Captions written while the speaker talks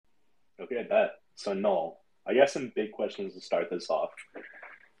Okay, I bet. So Null, I got some big questions to start this off.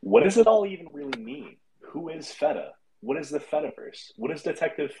 What does it all even really mean? Who is Feta? What is the Fediverse? What is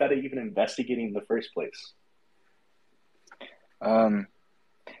Detective Feta even investigating in the first place? Um,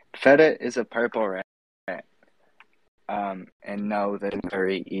 Feta is a purple rat, and no, that isn't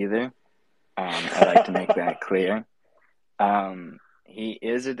furry either. I'd like to make that clear. He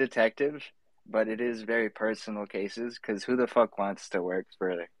is a detective, but it is very personal cases because who the fuck wants to work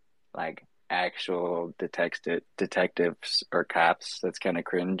for like actual detectives or cops? That's kind of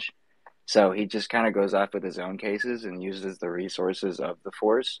cringe. So he just kind of goes off with his own cases and uses the resources of the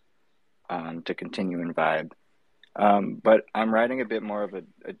force to continue and vibe. But I'm writing a bit more of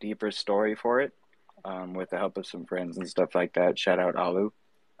a deeper story for it with the help of some friends and stuff like that. Shout out Alu.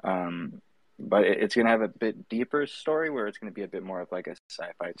 Um, but it's going to have a bit deeper story where it's going to be a bit more of like a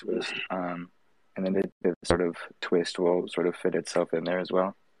sci-fi twist. And then the sort of twist will sort of fit itself in there as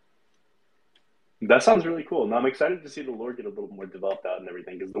well. That sounds really cool. Now I'm excited to see the lore get a little more developed out and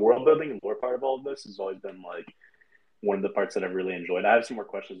everything because the world building and lore part of all of this has always been like one of the parts that I've really enjoyed. I have some more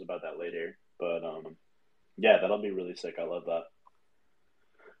questions about that later, but yeah, that'll be really sick. I love that.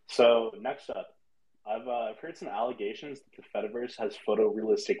 So next up, I've heard some allegations that the Fediverse has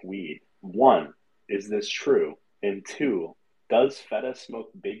photorealistic weed. One, is this true? And two, does Feta smoke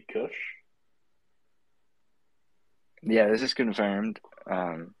Big Kush? Yeah, this is confirmed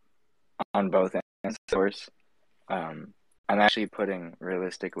on both ends, of course. Um, I'm actually putting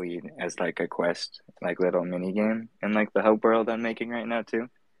realistic weed as like a quest, like little mini game in like the hope world I'm making right now too.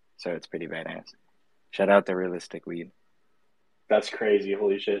 So it's pretty badass. Shout out the realistic weed. That's crazy.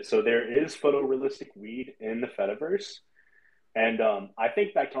 Holy shit. So there is photorealistic weed in the Fediverse. And I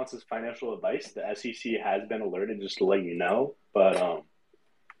think that counts as financial advice. The SEC has been alerted just to let you know. But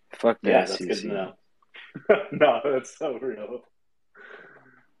Fuck the yeah, that's good to SEC. know. No, that's so real.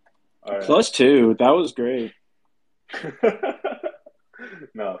 All right. Plus two. That was great.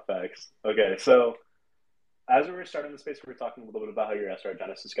 No, thanks. Okay, so as we were starting the space, we were talking a little bit about how your SR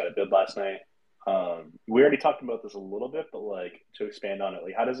Genesis got a bid last night. We already talked about this a little bit, but like to expand on it,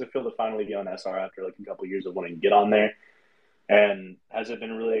 like how does it feel to finally be on SR after like a couple of years of wanting to get on there? And has it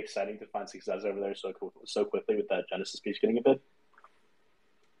been really exciting to find success over there so quickly with that Genesis piece getting a bid?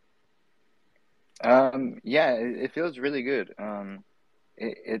 Yeah, it feels really good.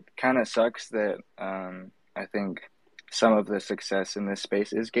 It kind of sucks that I think some of the success in this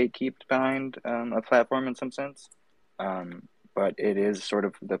space is gatekept behind a platform in some sense. But it is sort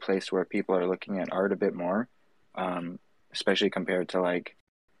of the place where people are looking at art a bit more, um, especially compared to like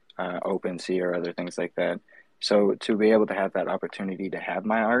OpenSea or other things like that. So to be able to have that opportunity to have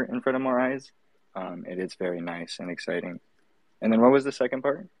my art in front of more eyes, it is very nice and exciting. And then what was the second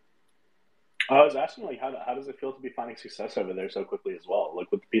part? I was asking like how does it feel to be finding success over there so quickly as well?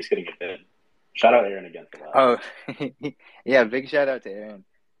 Like with the piece getting a bid. Shout out Aaron again for that. Oh, yeah, big shout out to Aaron.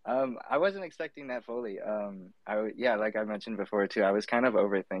 I wasn't expecting that fully. Yeah, like I mentioned before too, I was kind of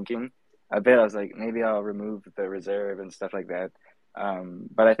overthinking a bit. I was like, maybe I'll remove the reserve and stuff like that.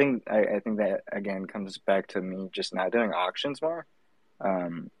 But I think that again comes back to me just not doing auctions more.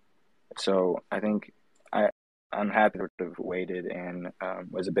 Um, so I think I I'm happy to have waited and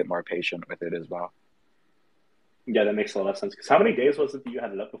was a bit more patient with it as well. Yeah, that makes a lot of sense. Because how many days was it that you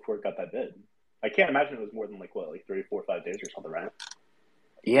had it up before it got that bid? I can't imagine it was more than like what, like 3, 4, 5 days or something, right?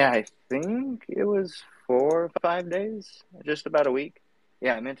 Yeah, I think it was 4 or 5 days, just about a week.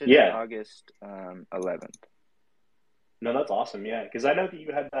 Yeah, I minted it Yeah. August 11th. No, that's awesome. Yeah, because I know that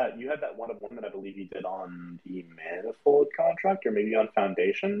you had that one of one that I believe you did on the Manifold contract or maybe on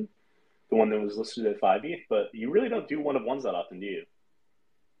Foundation, the one that was listed at 5 ETH. But you really don't do one of ones that often, do you?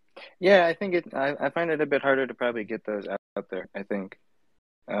 Yeah, I think I find it a bit harder to probably get those out there, I think.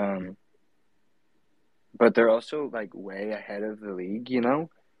 Um, but they're also like way ahead of the league, you know?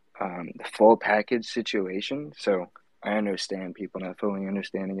 The full package situation. So I understand people not fully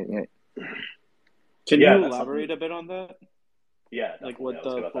understanding it yet. Can Yeah, you that's something. elaborate a bit on that? Yeah, Like definitely. I what was the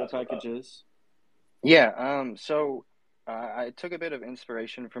about to full ask about that. package is? Yeah, I took a bit of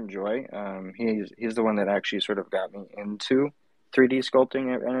inspiration from Joy. He's the one that actually sort of got me into 3D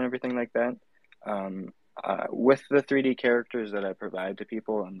sculpting and everything like that. With the 3D characters that I provide to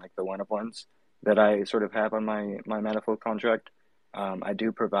people and like the one of ones that I sort of have on my manifold contract, I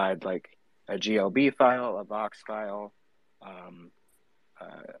do provide like a GLB file, a Vox file, um,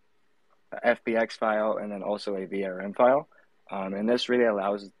 uh, a FBX file, and then also a VRM file. And this really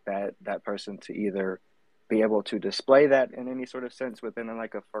allows that person to either be able to display that in any sort of sense within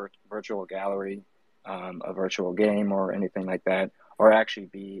like a virtual gallery, a virtual game, or anything like that, or actually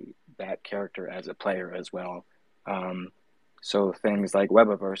be that character as a player as well. Um, So things like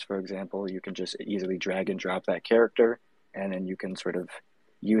Webiverse, for example, you can just easily drag and drop that character, and then you can sort of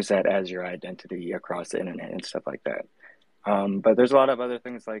use that as your identity across the internet and stuff like that. But there's a lot of other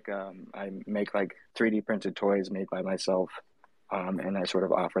things like I make like 3D printed toys made by myself, and I sort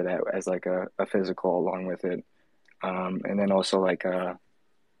of offer that as like a physical along with it. And then also like a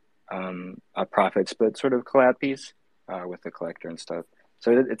profit split sort of collab piece with the collector and stuff.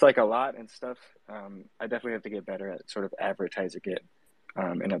 So it's like a lot and stuff. I definitely have to get better at sort of advertising it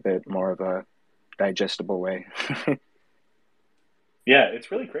in a bit more of a digestible way. Yeah, it's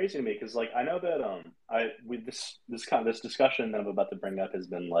really crazy to me because like I know that I with this discussion that I'm about to bring up has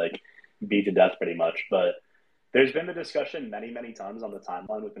been like beat to death pretty much, but there's been a discussion many times on the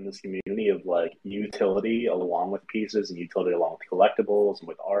timeline within this community of like utility along with pieces and utility along with collectibles and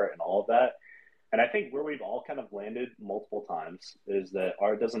with art and all of that. And I think where we've all kind of landed multiple times is that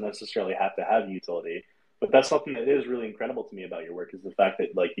art doesn't necessarily have to have utility, but that's something that is really incredible to me about your work is the fact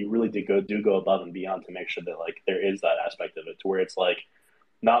that like you really do go above and beyond to make sure that like there is that aspect of it to where it's like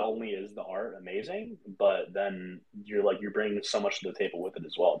not only is the art amazing, but then you're bringing so much to the table with it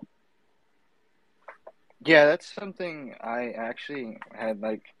as well. Yeah, that's something I actually had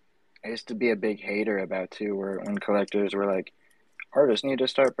like I used to be a big hater about too, where when collectors were like, artists need to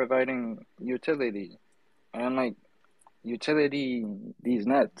start providing utility. And I'm like, utility these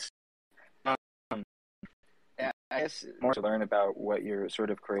nuts. Um, yeah, I guess more to learn about what you're sort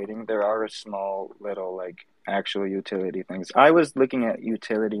of creating. There are small little like actual utility things. I was looking at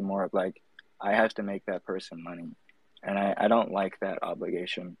utility more of like I have to make that person money. And I don't like that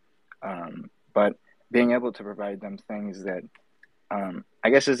obligation. But being able to provide them things that I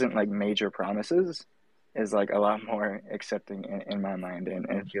guess isn't like major promises is like a lot more accepting in my mind and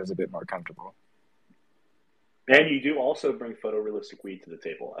it feels a bit more comfortable. And you do also bring photorealistic weed to the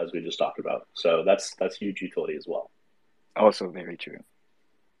table, as we just talked about. So that's huge utility as well. Also very true.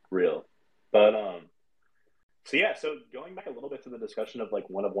 Real. But so yeah, so going back a little bit to the discussion of like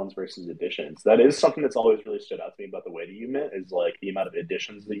one of ones versus editions, that is something that's always really stood out to me about the way that you mint is like the amount of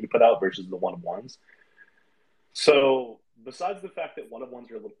editions that you put out versus the one of ones. So besides the fact that one of ones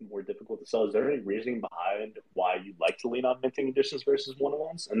are a little more difficult to sell, is there any reasoning behind why you like to lean on minting editions versus one of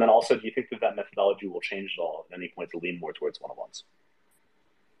ones? And then also, do you think that that methodology will change at all at any point to lean more towards one of ones?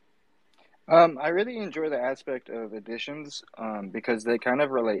 I really enjoy the aspect of editions because they kind of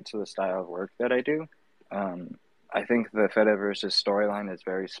relate to the style of work that I do. Um, I think the Feta versus storyline is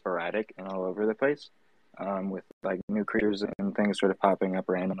very sporadic and all over the place, with like new creatures and things sort of popping up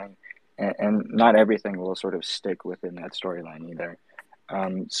randomly, and not everything will sort of stick within that storyline either.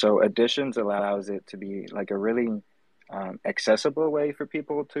 So editions allows it to be like a really accessible way for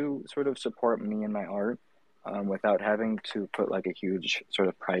people to sort of support me and my art without having to put like a huge sort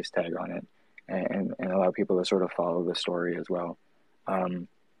of price tag on it and allow people to sort of follow the story as well. Um,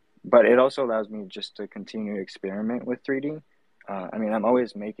 but it also allows me just to continue to experiment with 3D. I mean, I'm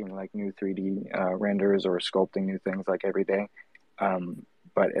always making like new 3D renders or sculpting new things like every day. Um,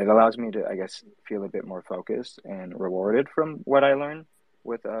 but it allows me to, I guess, feel a bit more focused and rewarded from what I learn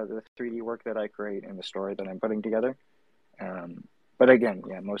with the 3D work that I create and the story that I'm putting together. Um, but again,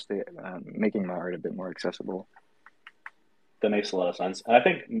 yeah, mostly making my art a bit more accessible. That makes a lot of sense. And I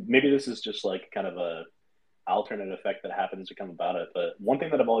think maybe this is just like kind of a alternate effect that happens to come about it. But one thing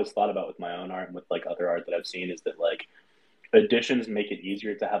that I've always thought about with my own art and with like other art that I've seen is that like editions make it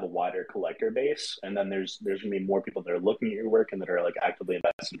easier to have a wider collector base, and then there's gonna be more people that are looking at your work and that are like actively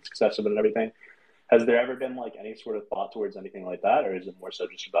invested in success of it and everything. Has there ever been like any sort of thought towards anything like that, or is it more so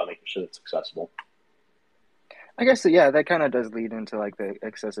just about making sure it's accessible? I guess yeah, that kind of does lead into like the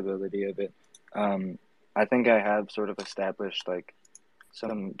accessibility of it. Um, I think I have sort of established like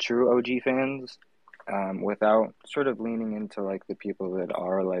some true OG fans without sort of leaning into like the people that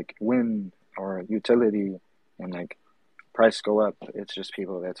are like win or utility and like price go up. It's just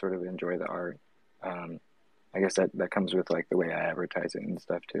people that sort of enjoy the art. Um, I guess that comes with like the way I advertise it and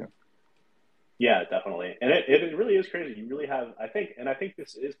stuff too. Yeah, definitely. And it really is crazy. You really have, I think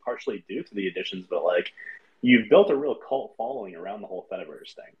this is partially due to the additions, but like you've built a real cult following around the whole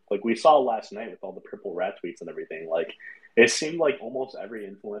Fediverse thing. Like we saw last night with all the purple rat tweets and everything. Like it seemed like almost every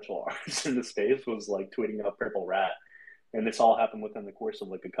influential artist in the space was like tweeting up purple rat. And this all happened within the course of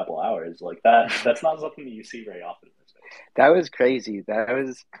like a couple hours. Like that's not something that you see very often in this space. That was crazy. That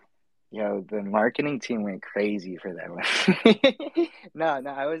was the marketing team went crazy for that one. No,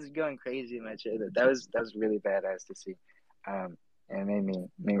 I was going crazy in my chair. That was really badass to see. And it made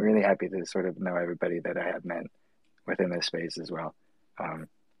me really happy to sort of know everybody that I have met within this space as well. Um,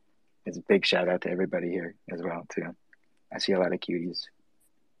 it's a big shout out to everybody here as well too. I see a lot of cuties.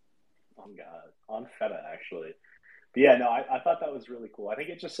 Oh God, on Feta actually. But yeah, no, I thought that was really cool. I think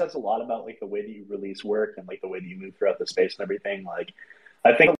it just says a lot about like the way that you release work and like the way that you move throughout the space and everything. Like,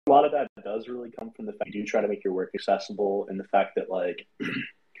 I think a lot of that does really come from the fact you do try to make your work accessible and the fact that like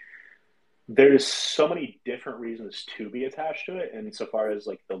there's so many different reasons to be attached to it. And so far as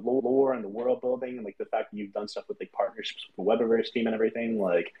like the lore and the world building and like the fact that you've done stuff with like partnerships with the Webiverse team and everything,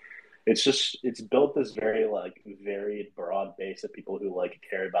 like it's built this very like varied broad base of people who like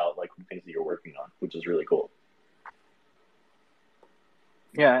care about like the things that you're working on, which is really cool.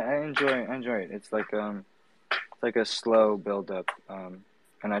 Yeah, I enjoy it. It's like a slow build up,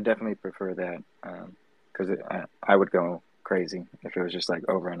 and I definitely prefer that because I would go crazy if it was just like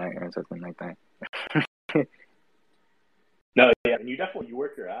overnight or something like that. No, yeah, and you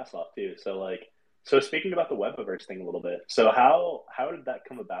work your ass off too. So like, so speaking about the Webiverse thing a little bit, so how did that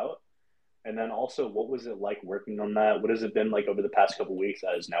come about? And then also, what was it like working on that? What has it been like over the past couple of weeks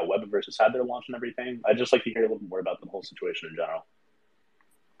as now Webiverse has had their launch and everything? I'd just like to hear a little more about the whole situation in general.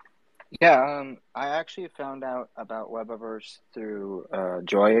 Yeah, I actually found out about Webiverse through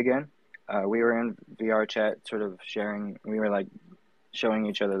Joy again. We were in VR chat, sort of sharing. We were like showing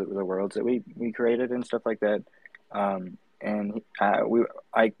each other the worlds that we created and stuff like that. And I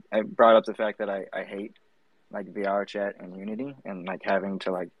brought up the fact that I hate like VR chat and Unity and like having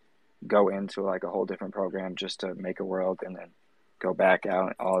to like go into like a whole different program just to make a world and then go back out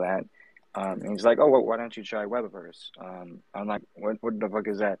and all that. And he's like, "Oh, well, why don't you try Webiverse?" I'm like, "What the fuck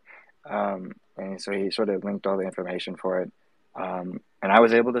is that?" And so he sort of linked all the information for it. And I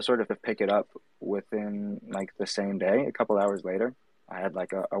was able to sort of pick it up within like the same day. A couple hours later, I had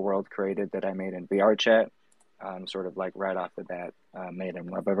like a world created that I made in VR chat, sort of like right off the bat, made in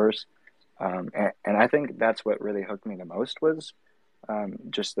Webiverse. And I think that's what really hooked me the most was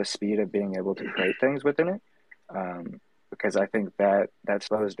just the speed of being able to create things within it. Because I think that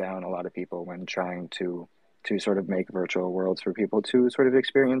slows down a lot of people when trying to sort of make virtual worlds for people to sort of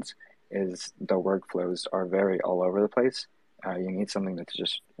experience is the workflows are very all over the place. You need something that's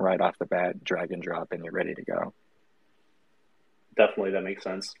just right off the bat, drag and drop, and you're ready to go. Definitely, that makes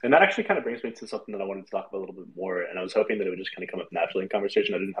sense. And that actually kind of brings me to something that I wanted to talk about a little bit more. And I was hoping that it would just kind of come up naturally in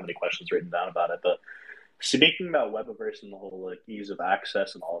conversation. I didn't have any questions written down about it, but speaking about Webiverse and the whole like ease of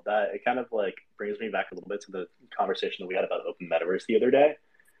access and all of that, it kind of like brings me back a little bit to the conversation that we had about open metaverse the other day.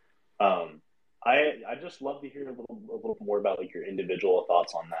 Um, I just love to hear a little more about like your individual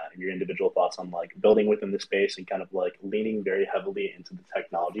thoughts on that and your individual thoughts on like building within the space and kind of like leaning very heavily into the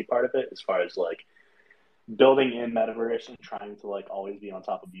technology part of it as far as like building in metaverse and trying to like always be on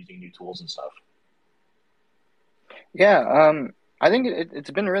top of using new tools and stuff. Yeah, I think it's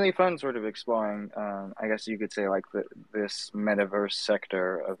been really fun sort of exploring, I guess you could say like this metaverse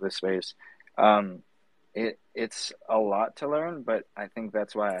sector of the space. Um, it's a lot to learn, but I think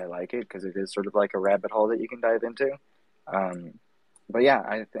that's why I like it because it is sort of like a rabbit hole that you can dive into. Um, but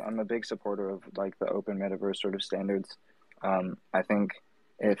yeah, I'm a big supporter of like the open metaverse sort of standards. I think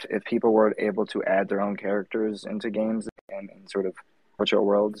if people were able to add their own characters into games and sort of virtual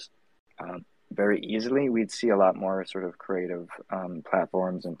worlds very easily, we'd see a lot more sort of creative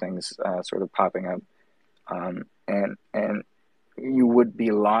platforms and things sort of popping up. And you would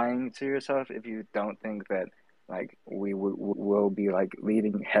be lying to yourself if you don't think that like will be like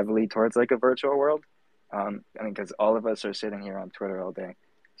leading heavily towards like a virtual world. I mean, because all of us are sitting here on Twitter all day,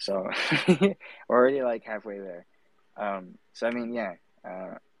 so we're already like halfway there. So I mean, yeah,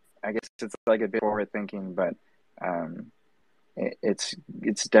 I guess it's like a bit forward thinking, but um, it's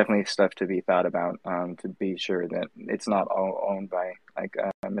definitely stuff to be thought about to be sure that it's not all owned by like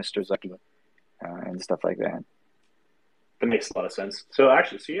Mr. Zucky and stuff like that. That makes a lot of sense. So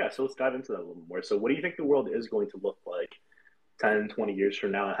actually, so yeah, so let's dive into that a little more. So what do you think the world is going to look like 10, 20 years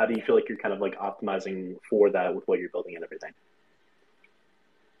from now? How do you feel like you're kind of like optimizing for that with what you're building and everything?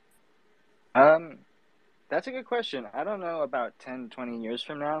 Um, that's a good question. I don't know about 10, 20 years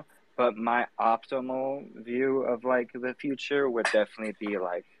from now, but my optimal view of like the future would definitely be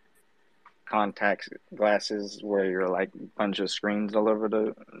like contact glasses where you're like a bunch of screens all over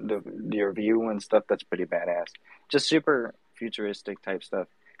the your view and stuff. That's pretty badass. Just super futuristic type stuff.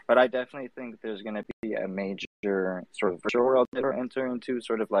 But I definitely think there's going to be a major sort of virtual world that we're enter into,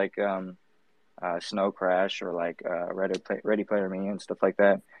 sort of like Snow Crash or like Ready Player Me and stuff like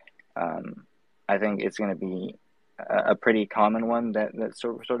that. Um, I think it's going to be a pretty common one that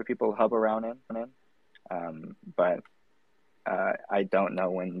sort of people hub around in. But I don't know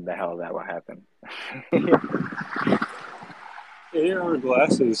when the hell that will happen. AR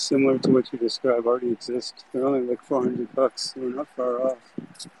glasses, similar to what you described, already exist. They're only like $400. They're not far off.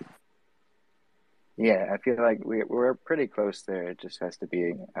 Yeah, I feel like we're pretty close there. It just has to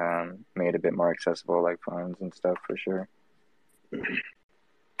be made a bit more accessible, like phones and stuff for sure.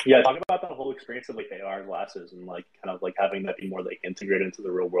 Yeah, talk about that whole experience of like the AR glasses and like kind of like having that be more like integrated into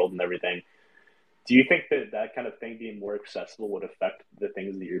the real world and everything. Do you think that that kind of thing being more accessible would affect the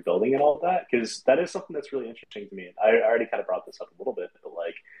things that you're building and all of that? Because that is something that's really interesting to me. I already kind of brought this up a little bit, but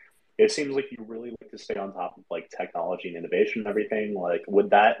like it seems like you really like to stay on top of like technology and innovation and everything. Like,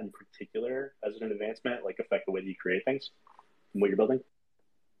 would that in particular, as an advancement, like affect the way that you create things and what you're building?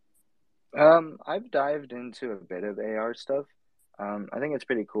 I've dived into a bit of AR stuff. I think it's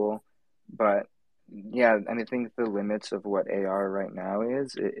pretty cool, but yeah, I mean, I think the limits of what AR right now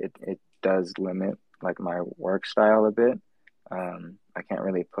is, it does limit like my work style a bit. I can't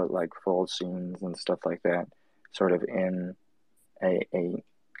really put like full scenes and stuff like that sort of in a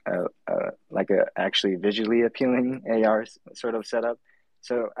a, like a actually visually appealing AR sort of setup.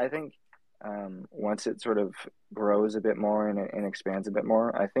 So I think once it sort of grows a bit more and expands a bit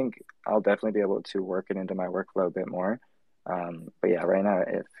more, I think I'll definitely be able to work it into my workflow a bit more. But yeah, right now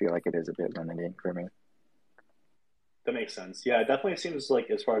I feel like it is a bit limiting for me. That makes sense. Yeah, it definitely seems like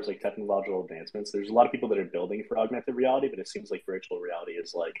as far as like technological advancements, there's a lot of people that are building for augmented reality, but it seems like virtual reality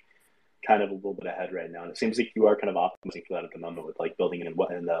is like kind of a little bit ahead right now. And it seems like you are kind of optimizing for that at the moment with like building it in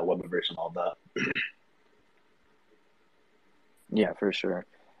the webverse and all that. Yeah, for sure.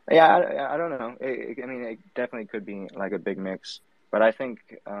 Yeah, I don't know. I mean, it definitely could be like a big mix, but I think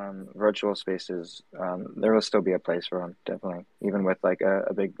virtual spaces, there will still be a place for them, definitely, even with like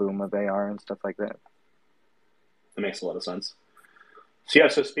a big boom of AR and stuff like that. That makes a lot of sense. So yeah,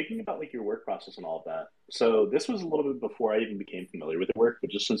 so speaking about like your work process and all of that. So this was a little bit before I even became familiar with your work, but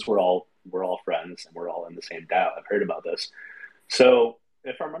just since we're all friends and we're all in the same DAO, I've heard about this. So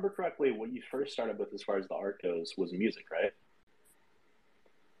if I remember correctly, what you first started with as far as the art goes was music, right?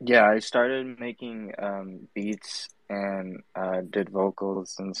 Yeah, I started making beats and did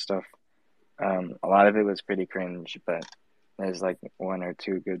vocals and stuff. A lot of it was pretty cringe, but there's like one or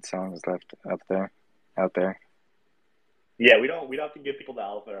two good songs left out there. Yeah, we don't have to give people the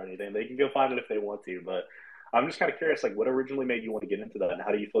alpha or anything. They can go find it if they want to. But I'm just kind of curious, like, what originally made you want to get into that, and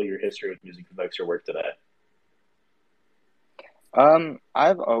how do you feel your history with music affects your work today?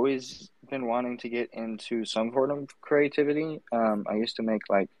 I've always been wanting to get into some form of creativity. I used to make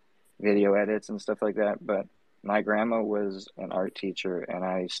like video edits and stuff like that, but my grandma was an art teacher, and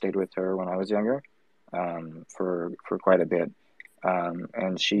I stayed with her when I was younger, for quite a bit.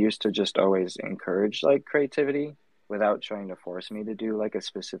 And she used to just always encourage like creativity without trying to force me to do like a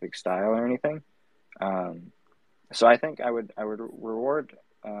specific style or anything. Um, so I think I would reward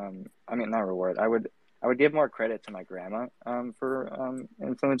I mean not reward I would give more credit to my grandma for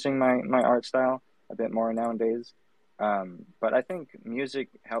influencing my art style a bit more nowadays. But I think music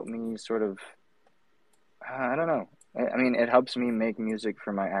helped me sort of I don't know. I mean, it helps me make music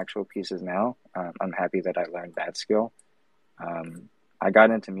for my actual pieces now. I'm happy that I learned that skill. Um, I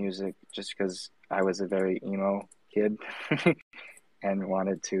got into music just because I was a very emo kid and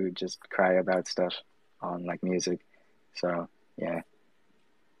wanted to just cry about stuff on like music. So yeah.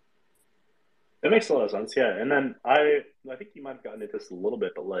 That makes a lot of sense. Yeah, and then I think you might have gotten into this a little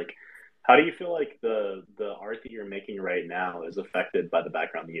bit, but like, how do you feel like the art that you're making right now is affected by the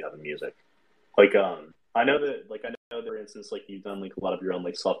background that you have in music? Like, I know that like I know, for instance, like you've done like a lot of your own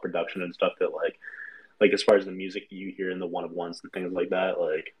like self production and stuff that like as far as the music that you hear in the one of ones and things like that.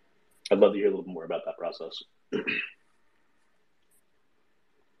 Like, I'd love to hear a little bit more about that process.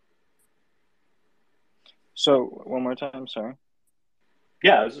 So one more time, sorry.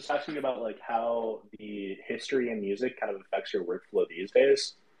 Yeah, I was just asking about like how the history in music kind of affects your workflow these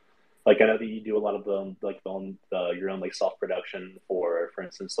days. Like I know that you do a lot of them like your own like self production for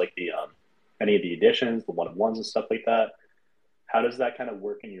instance like the any of the editions, the one of ones and stuff like that. How does that kind of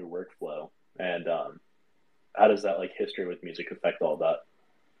work in your workflow? And how does that like history with music affect all that?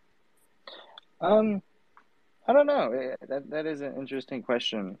 Um, I don't know. That is an interesting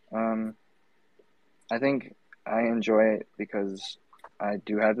question. I think I enjoy it because I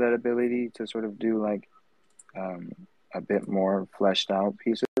do have that ability to sort of do like um, a bit more fleshed out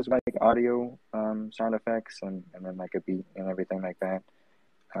pieces like audio, sound effects, and then like a beat and everything like that.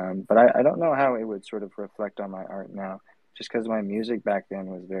 But I don't know how it would sort of reflect on my art now, just because my music back then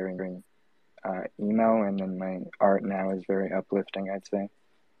was very emo, and then my art now is very uplifting, I'd say.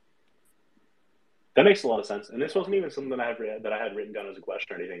 That makes a lot of sense. And this wasn't even something that I had written down as a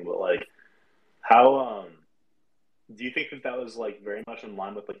question or anything, but like how do you think that that was like very much in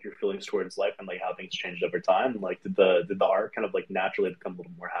line with like your feelings towards life and like how things changed over time? Like did the art kind of like naturally become a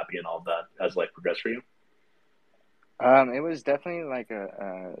little more happy and all of that as life progressed for you? It was definitely like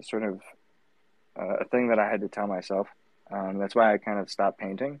a sort of a thing that I had to tell myself. That's why I kind of stopped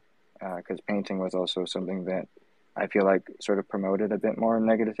painting, because painting was also something that I feel like sort of promoted a bit more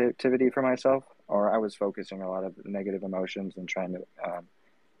negativity for myself, or I was focusing a lot of negative emotions and trying to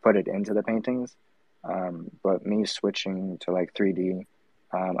put it into the paintings. But me switching to like 3D,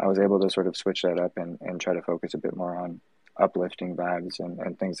 I was able to sort of switch that up and try to focus a bit more on uplifting vibes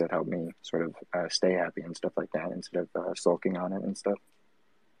and things that help me sort of stay happy and stuff like that instead of sulking on it and stuff.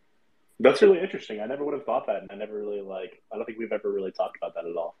 That's really interesting. I never would have thought that, and I never really like. I don't think we've ever really talked about that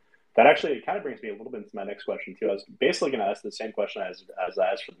at all. That actually kind of brings me a little bit into my next question too. I was basically going to ask the same question as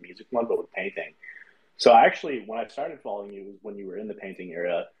I asked for the music one, but with painting. So I actually, when I started following you, was when you were in the painting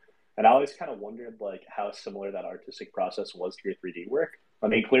era, and I always kind of wondered like how similar that artistic process was to your 3D work. I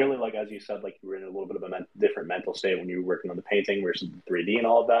mean, clearly, like as you said, like you were in a little bit of a different mental state when you were working on the painting versus the 3D and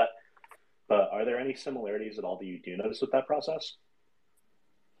all of that. But are there any similarities at all that you do notice with that process?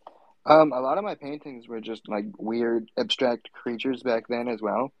 A lot of my paintings were just like weird abstract creatures back then as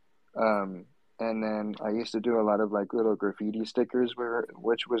well. Um, and then I used to do a lot of like little graffiti stickers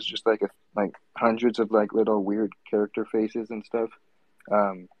which was just like hundreds of like little weird character faces and stuff.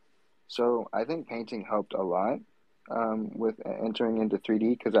 Um, so I think painting helped a lot with entering into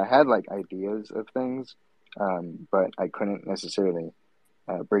 3D because I had like ideas of things, but I couldn't necessarily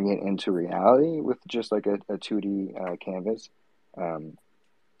bring it into reality with just like a 2D canvas. Um,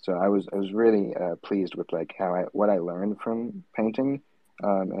 so I was really pleased with like how I what I learned from painting,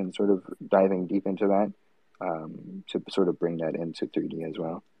 and sort of diving deep into that, to sort of bring that into 3D as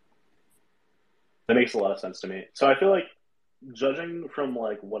well. That makes a lot of sense to me. So I feel like judging from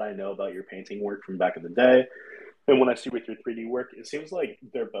like what I know about your painting work from back in the day, and when I see with your 3D work, it seems like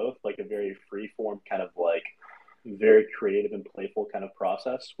they're both like a very free form kind of like very creative and playful kind of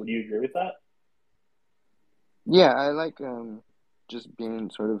process. Would you agree with that? Yeah, I like just being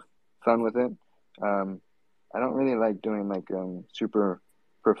sort of fun with it. Um, I don't really like doing like super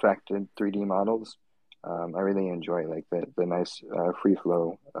perfected 3D models. I really enjoy like the nice free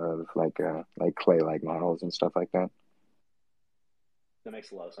flow of like clay like models and stuff like that. That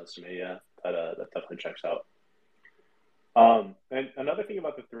makes a lot of sense to me. Yeah, that definitely checks out. And another thing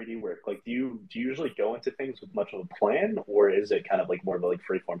about the 3D work, like, do you usually go into things with much of a plan, or is it kind of like more of a like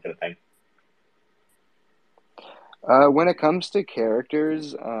free form kind of thing? When it comes to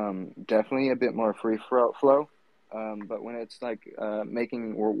characters, definitely a bit more flow. But when it's like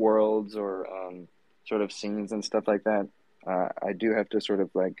making worlds or sort of scenes and stuff like that, I do have to sort of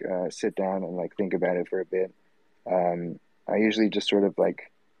like sit down and like think about it for a bit. Um, I usually just sort of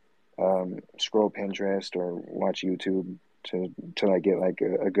like scroll Pinterest or watch YouTube to like get like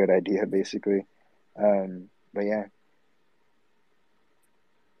a good idea, basically. But yeah.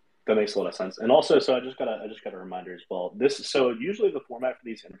 That makes a lot of sense. And also, so I just got a reminder as well. So usually the format for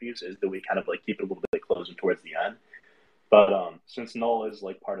these interviews is that we kind of like keep it a little bit closer towards the end. But since Null is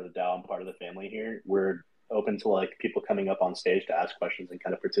like part of the DAO and part of the family here, we're open to like people coming up on stage to ask questions and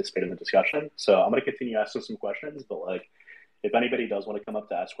kind of participate in the discussion. So I'm going to continue asking some questions, but like if anybody does want to come up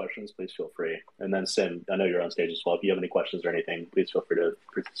to ask questions, please feel free. And then Sim, I know you're on stage as well. If you have any questions or anything, please feel free to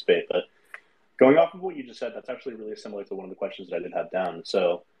participate. But going off of what you just said, that's actually really similar to one of the questions that I did have down.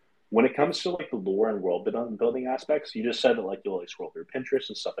 So when it comes to like the lore and world building aspects, you just said that like you'll like scroll through Pinterest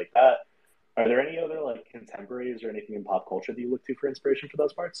and stuff like that. Are there any other like contemporaries or anything in pop culture that you look to for inspiration for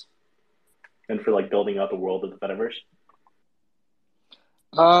those parts and for like building out the world of the metaverse?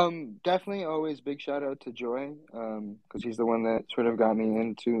 Definitely always big shout out to Joy, because he's the one that sort of got me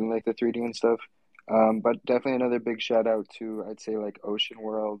into like the 3D and stuff. But definitely another big shout out to I'd say like Ocean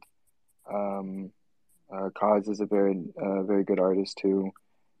World. Um, Cause is a very good artist too.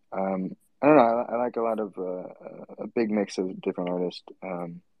 I don't know. I like a lot of a big mix of different artists.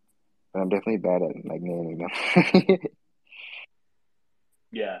 But I'm definitely bad at like naming them.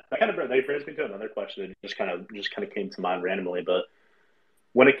 Yeah, that brings me to another question. It just kind of came to mind randomly, but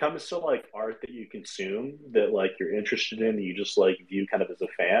when it comes to like art that you consume that like you're interested in, that you just like view kind of as a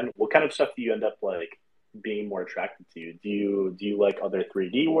fan, what kind of stuff do you end up like being more attracted to? Do you like other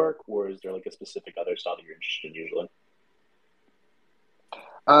 3D work, or is there like a specific other style that you're interested in usually?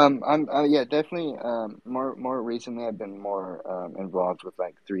 I'm yeah, definitely. More recently, I've been more involved with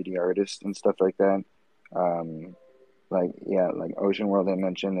like 3D artists and stuff like that. Um, like yeah, like Ocean World I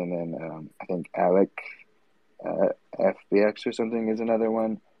mentioned, and then I think Alec uh, FBX or something is another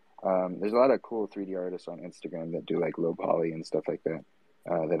one. There's a lot of cool 3D artists on Instagram that do like low poly and stuff like that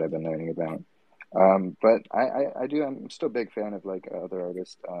that I've been learning about. But I do. I'm still a big fan of like other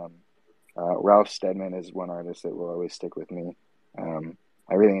artists. Ralph Steadman is one artist that will always stick with me. Um,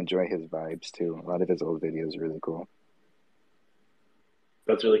 I really enjoy his vibes too. A lot of his old videos are really cool.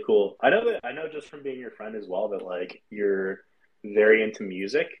 That's really cool. I know just from being your friend as well that like you're very into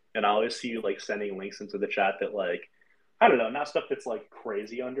music, and I always see you like sending links into the chat that like I don't know, not stuff that's like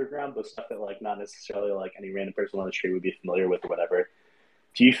crazy underground, but stuff that like not necessarily like any random person on the street would be familiar with or whatever.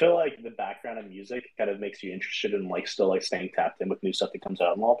 Do you feel like the background of music kind of makes you interested in like still like staying tapped in with new stuff that comes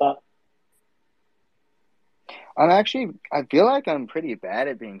out and all that? I feel like I'm pretty bad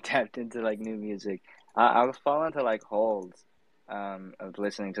at being tapped into like new music. I'll fall into like holes, of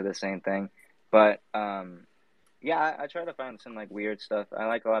listening to the same thing. But, yeah, I try to find some like weird stuff. I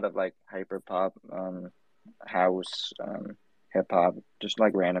like a lot of like hyper pop, house, hip hop, just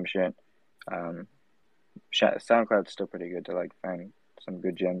like random shit. Um, SoundCloud's still pretty good to like find some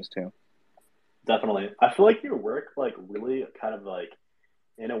good gems too. Definitely. I feel like your work like really kind of like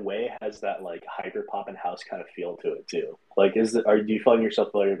in a way has that like hyper pop and house kind of feel to it too. Like is it are do you find yourself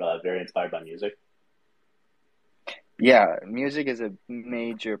very inspired by music? Yeah, music is a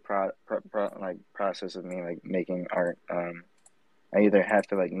major like process of me like making art. I either have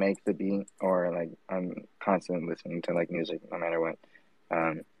to like make the beat or like I'm constantly listening to like music no matter what.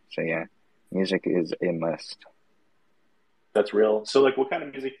 So yeah, music is a must. That's real. So like what kind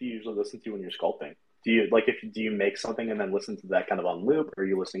of music do you usually listen to when you're sculpting? Do you like if do you make something and then listen to that kind of on loop or are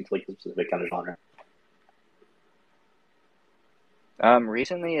you listening to like a specific kind of genre?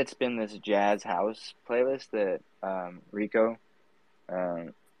 Recently it's been this jazz house playlist that Rico,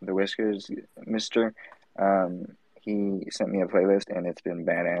 the Whiskers Mister, he sent me a playlist and it's been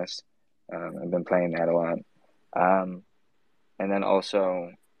badass. I've been playing that a lot. Um, and then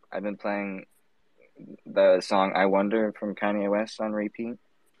also I've been playing the song "I Wonder" from Kanye West on repeat.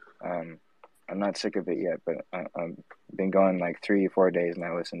 Um, I'm not sick of it yet, but I've been going like 3 or 4 days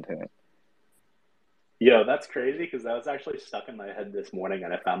now. Listen to it. Yo, that's crazy because that was actually stuck in my head this morning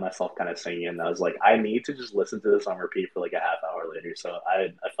and I found myself kind of singing and I was like, I need to just listen to this on repeat for like a half hour later. So I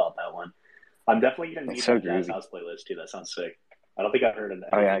felt that one. I'm definitely gonna It's need so that Jazz groovy. House playlist too. That sounds sick. I don't think I've heard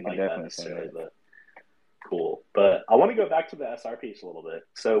Oh yeah, I anything can like that definitely send necessarily, it. but cool. But I want to go back to the SR piece a little bit.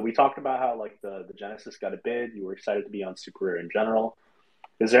 So we talked about how like the Genesis got a bid. You were excited to be on Super Rare in general.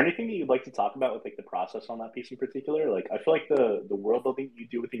 Is there anything that you'd like to talk about with like the process on that piece in particular? Like I feel like the world building you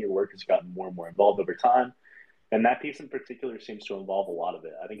do within your work has gotten more and more involved over time, and that piece in particular seems to involve a lot of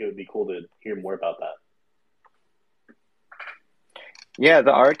it. I think it would be cool to hear more about that. Yeah,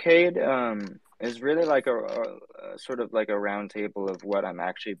 the arcade is really like a sort of like a round table of what I'm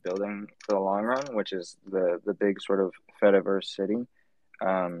actually building for the long run, which is the big sort of Fediverse city.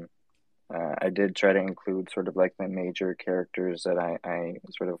 Um, I did try to include sort of like the major characters that I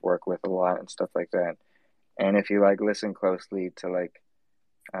sort of work with a lot and stuff like that. And if you like listen closely to like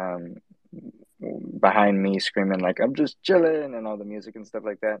um, behind me screaming like I'm just chilling and all the music and stuff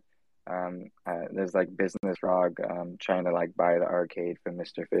like that, there's like Business Frog trying to like buy the arcade from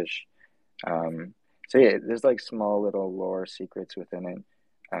Mr. Fish. Um, so yeah, there's like small little lore secrets within it.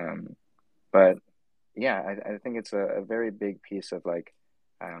 Um, but yeah, I think it's a very big piece of like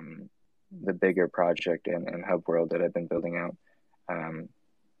um, the bigger project and hub world that I've been building out. Um,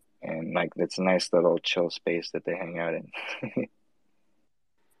 and like it's a nice little chill space that they hang out in.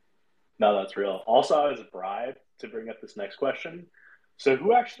 No, that's real. Also, I was bribed to bring up this next question. So,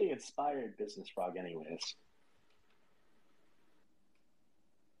 who actually inspired Business Frog, anyways?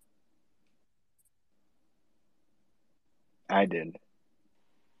 I did.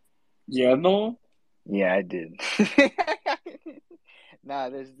 Yeah, no. Yeah, I did. Nah,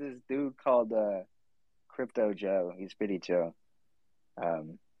 there's this dude called Crypto Joe. He's pretty chill.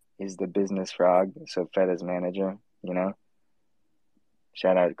 Um, he's the business frog, so Feta's manager, you know?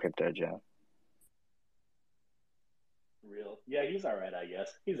 Shout out Crypto Joe. Real. Yeah, he's all right, I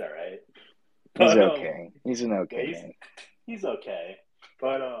guess. He's all right. He's But okay. He's an yeah, okay man. he's okay.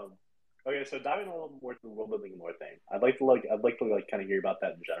 But okay. So diving a little more to the world building more thing, I'd like to like kind of hear about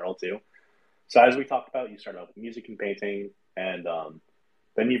that in general too. So as we talked about, you started off with music and painting, and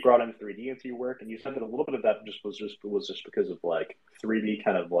then you brought in 3D into your work, and you said that a little bit of that was just because of like 3D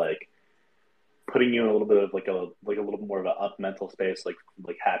kind of like putting you in a little bit of like a little more of a up mental space, like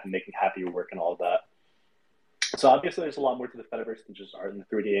happy making happy work and all of that. So obviously, there's a lot more to the Fediverse than just art and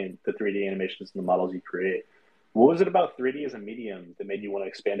 3D and the 3D animations and the models you create. What was it about 3D as a medium that made you want to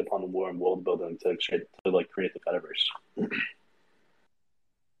expand upon the lore and world building to like create the Fediverse?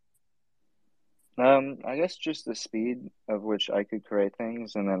 I guess just the speed of which I could create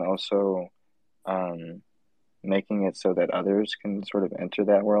things, and then also um, making it so that others can sort of enter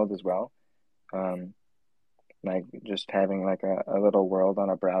that world as well. Um, like just having like a little world on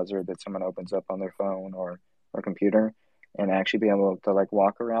a browser that someone opens up on their phone or computer, and actually be able to like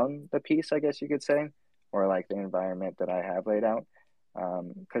walk around the piece, I guess you could say, or like the environment that I have laid out.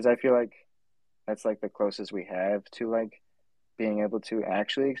 because I feel like that's like the closest we have to like being able to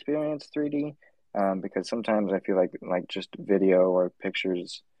actually experience 3D. Because sometimes I feel like just video or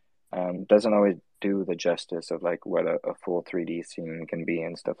pictures doesn't always do the justice of like what a full 3D scene can be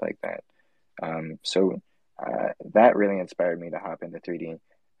and stuff like that. So that really inspired me to hop into 3D.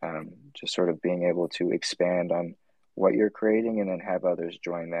 Just sort of being able to expand on what you're creating and then have others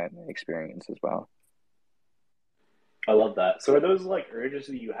join that experience as well. I love that. So are those like urges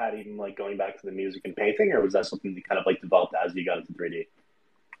that you had even like going back to the music and painting, or was that something that kind of like developed as you got into 3D?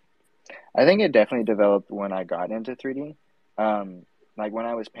 I think it definitely developed when I got into 3D. Like when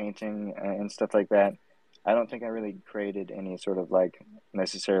I was painting and stuff like that, I don't think I really created any sort of like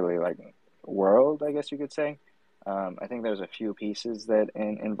necessarily like world, I guess you could say. I think there's a few pieces that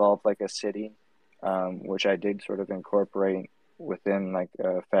involve like a city, which I did sort of incorporate within like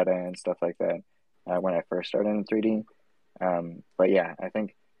Feta and stuff like that when I first started in 3D. But yeah, I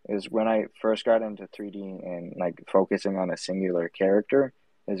think is when I first got into 3D and like focusing on a singular character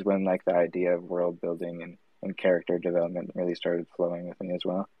is when like the idea of world building and character development really started flowing with me as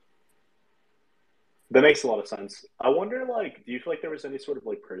well. That makes a lot of sense. I wonder, like, do you feel like there was any sort of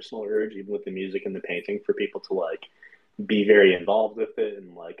like personal urge, even with the music and the painting, for people to like be very involved with it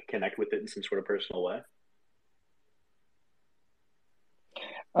and like connect with it in some sort of personal way?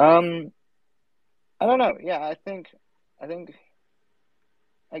 Um, I don't know. Yeah, I think,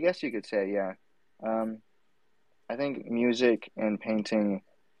 I guess you could say, yeah. Um, I think music and painting,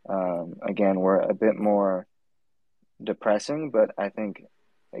 again, were a bit more depressing, but I think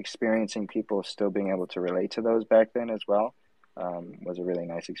experiencing people still being able to relate to those back then as well, was a really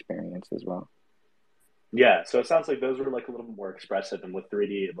nice experience as well. Yeah, so it sounds like those were like a little bit more expressive, and with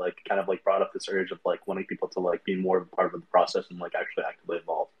 3D, it, like kind of like brought up this urge of like wanting people to like be more of a part of the process and like actually actively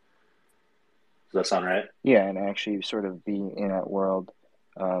involved. Does that sound right? Yeah, and actually sort of be in that world.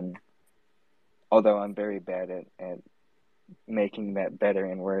 Um, although I'm very bad at making that better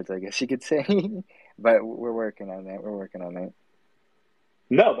in words, I guess you could say. But we're working on that. We're working on that.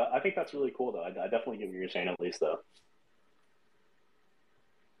 No, but I think that's really cool though. I definitely get what you're saying at least though.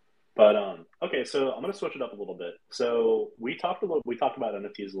 But okay, so I'm gonna switch it up a little bit. So we talked about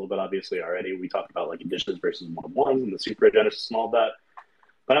NFTs a little bit obviously already. We talked about like editions versus one of ones and the super genesis and all that.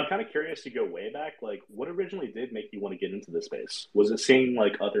 But I'm kind of curious to go way back. Like, what originally did make you want to get into this space? Was it seeing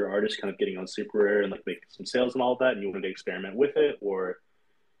like other artists kind of getting on super rare and like making some sales and all that, and you wanted to experiment with it, or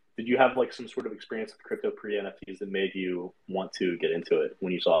did you have like some sort of experience with crypto pre NFTs that made you want to get into it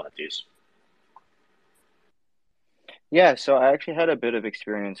when you saw NFTs? Yeah, so I actually had a bit of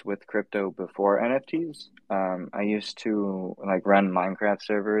experience with crypto before NFTs. I used to like run Minecraft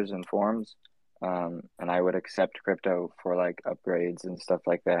servers and forums, and I would accept crypto for like upgrades and stuff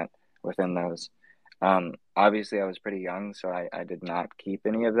like that within those. Obviously, I was pretty young, so I did not keep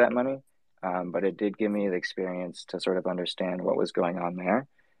any of that money, but it did give me the experience to sort of understand what was going on there.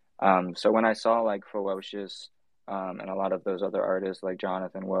 So when I saw like Ferocious, and a lot of those other artists like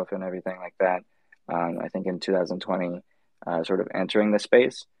Jonathan Wolf and everything like that, I think in 2020, sort of entering the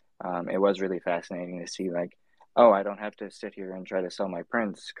space, it was really fascinating to see like, oh, I don't have to sit here and try to sell my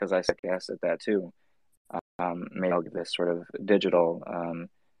prints because I suck ass at that too. Maybe I'll give this sort of digital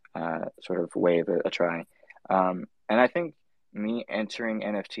sort of wave a try. And I think me entering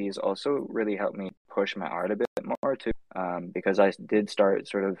NFTs also really helped me push my art a bit more too, because I did start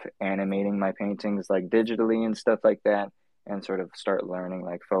sort of animating my paintings like digitally and stuff like that, and sort of start learning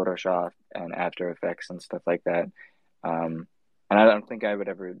like Photoshop and After Effects and stuff like that. Um, and I don't think I would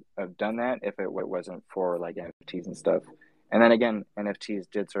ever have done that if it wasn't for like NFTs and stuff. And then again, NFTs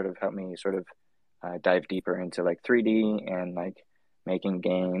did sort of help me sort of dive deeper into like 3D and like making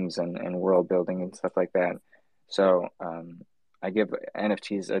games and world building and stuff like that. So I give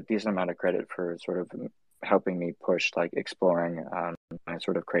NFTs a decent amount of credit for sort of helping me push like exploring my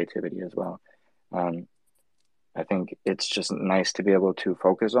sort of creativity as well. Um, I think it's just nice to be able to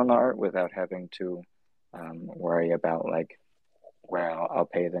focus on the art without having to worry about like where I'll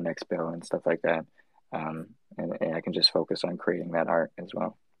pay the next bill and stuff like that. And I can just focus on creating that art as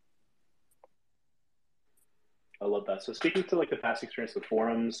well. I love that. So speaking to like the past experience with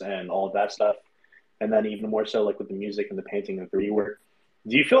forums and all of that stuff, and then even more so like with the music and the painting and 3D work,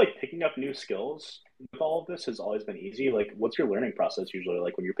 do you feel like picking up new skills with all of this has always been easy? Like, what's your learning process usually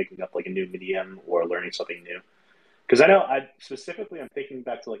like when you're picking up like a new medium or learning something new? Because I know I specifically I'm thinking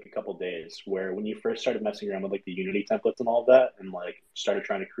back to like a couple days where when you first started messing around with like the Unity templates and all of that, and like started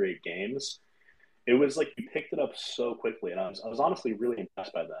trying to create games, it was like you picked it up so quickly, and I was honestly really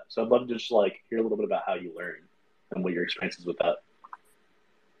impressed by that. So I'd love to just like hear a little bit about how you learn and what your experiences with that.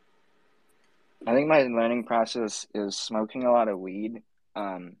 I think my learning process is smoking a lot of weed,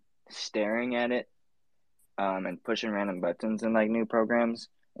 um, staring at it, and pushing random buttons in like new programs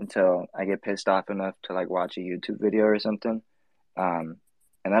until I get pissed off enough to like watch a YouTube video or something. Um,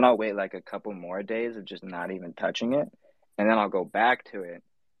 and then I'll wait like a couple more days of just not even touching it, and then I'll go back to it,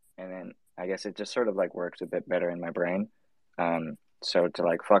 and then I guess it just sort of like works a bit better in my brain. Um, so to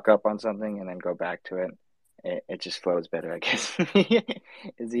like fuck up on something and then go back to it, it just flows better, I guess.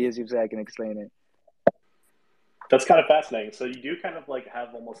 Is the easiest way I can explain it. That's kind of fascinating. So you do kind of like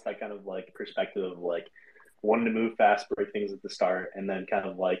have almost that kind of like perspective of like wanting to move fast, break things at the start, and then kind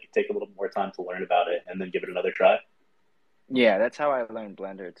of like take a little more time to learn about it and then give it another try. Yeah, that's how I learned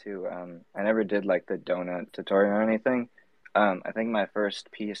Blender too. I never did like the donut tutorial or anything. I think my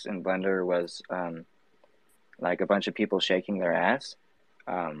first piece in Blender was like a bunch of people shaking their ass.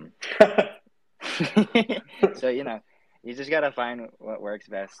 Um, so you just gotta find what works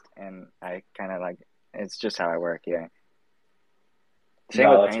best, and I kind of like it's just how I work. Yeah. Same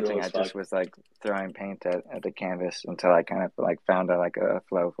with No, that's real painting. as I fuck. just was like throwing paint at the canvas until I kind of like found like a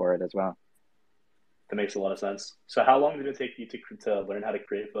flow for it as well. That makes a lot of sense. So how long did it take you to learn how to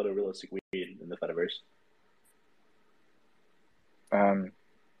create photorealistic weed in the Fediverse? Um,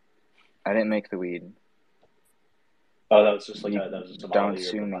 I didn't make the weed. Oh, that was just like You that was just a model don't you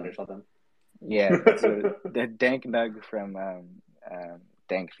were able sue to find me. or something. Yeah, it's the Dank Nug from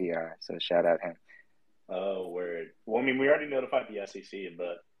Dank VR. So shout out him. Oh, word. Well, I mean, we already notified the SEC,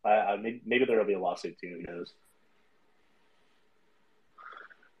 but maybe there'll be a lawsuit too. Who knows?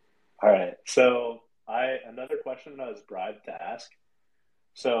 All right. So I another question that I was bribed to ask.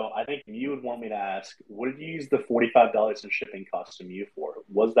 So I think you would want me to ask, what did you use the $45 in shipping costs from you for?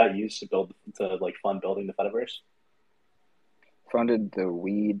 Was that used to like fund building the Fediverse? Funded the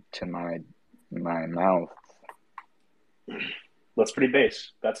weed to my mouth. That's pretty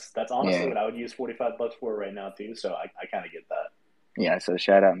base. That's honestly Yeah, what I would use $45 for right now too. So I kind of get yeah. So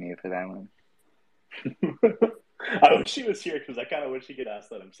shout out me for that one. that. I wish he was here because I kind of wish he could ask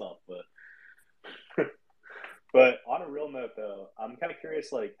that himself. But on a real note, though, I'm kind of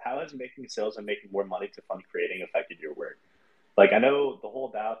curious. Like, how has making sales and making more money to fund creating affected your work? Like, I know the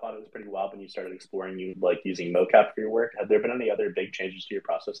whole DAO thought it was pretty wild when you started exploring you like using mocap for your work. Have there been any other big changes to your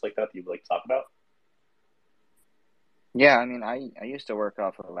process like that you would like to talk about? Yeah, I mean, I used to work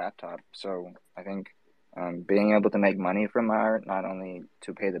off of a laptop, so I think being able to make money from my art, not only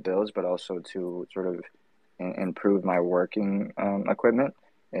to pay the bills, but also to sort of improve my working equipment,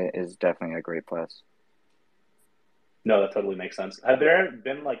 is definitely a great plus. No, that totally makes sense. Have there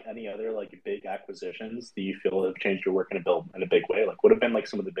been like any other like big acquisitions that you feel have changed your work in a big way? Like, what have been like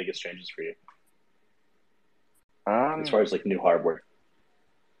some of the biggest changes for you as Um, far as like new hardware?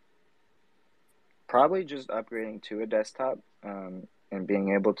 Probably just upgrading to a desktop, and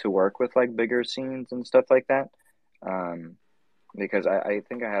being able to work with like bigger scenes and stuff like that. Um, because I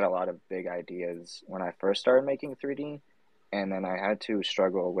think I had a lot of big ideas when I first started making 3D, and then I had to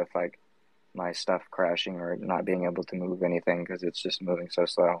struggle with like my stuff crashing or not being able to move anything because it's just moving so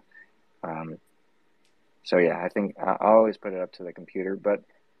slow. Um, so yeah, I think I always put it up to the computer, but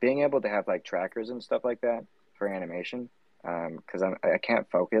being able to have like trackers and stuff like that for animation, because I can't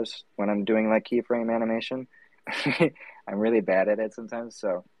focus when I'm doing like keyframe animation. I'm really bad at it sometimes,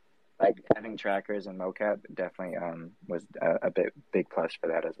 so like having trackers and mocap definitely was a big plus for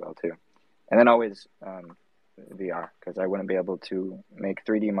that as well too. And then always VR because I wouldn't be able to make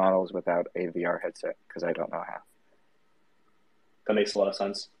 3D models without a VR headset because I don't know how. That makes a lot of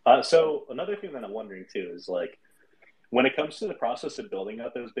sense. So another thing that I'm wondering too is like when it comes to the process of building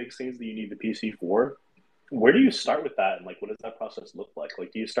out those big scenes that you need the PC for, where do you start with that and like what does that process look like?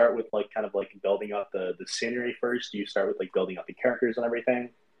 Like do you start with like kind of like building out the scenery first? Do you start with like building out the characters and everything?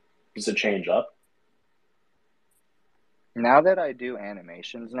 Does it change up? Now that I do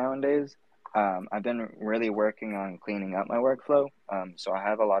animations nowadays, I've been really working on cleaning up my workflow. So I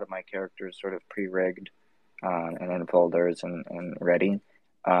have a lot of my characters sort of pre-rigged, and in folders and ready.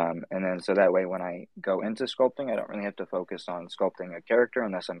 And then so that way when I go into sculpting, I don't really have to focus on sculpting a character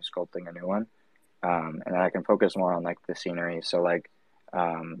unless I'm sculpting a new one. And I can focus more on like the scenery. So like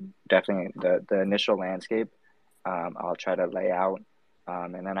definitely the initial landscape, I'll try to lay out,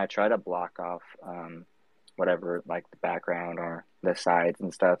 and then I try to block off whatever like the background or the sides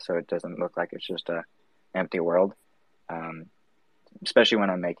and stuff, so it doesn't look like it's just a empty world. Um, Especially when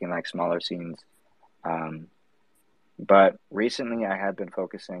I'm making like smaller scenes. Um, but recently, I have been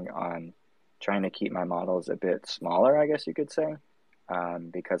focusing on trying to keep my models a bit smaller, I guess you could say,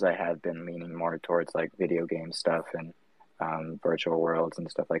 because I have been leaning more towards like video game stuff and virtual worlds and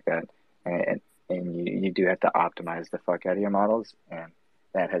stuff like that. And you do have to optimize the fuck out of your models. And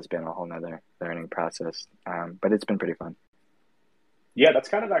that has been a whole nother learning process. But it's been pretty fun. Yeah, that's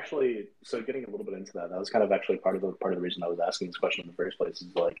kind of actually so getting a little bit into that. That was kind of actually part of the reason I was asking this question in the first place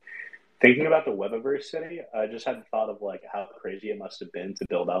is like thinking about the Webaverse city. I just had the thought of like how crazy it must have been to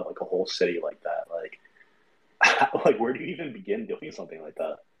build out like a whole city like that. Like where do you even begin doing something like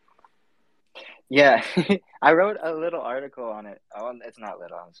that? Yeah, I wrote a little article on it. Oh, it's not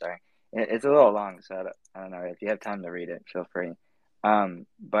little, I'm sorry. It's a little long, so I don't know if you have time to read it, feel free.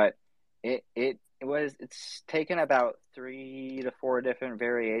 But it's taken about 3 to 4 different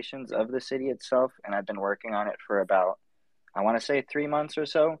variations of the city itself, and I've been working on it for about, I want to say 3 months or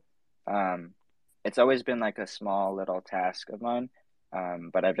so. Um, it's always been like a small little task of mine,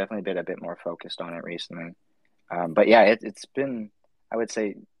 but I've definitely been a bit more focused on it recently. But yeah, it's been, I would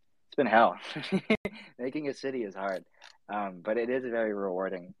say, it's been hell. Making a city is hard, but it is very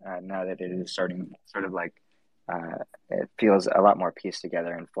rewarding now that it is starting, sort of like, it feels a lot more pieced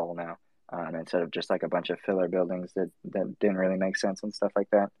together and full now, instead of just like a bunch of filler buildings that didn't really make sense and stuff like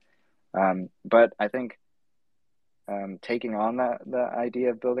that. But I think taking on the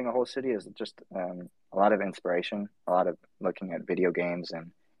idea of building a whole city is just a lot of inspiration, a lot of looking at video games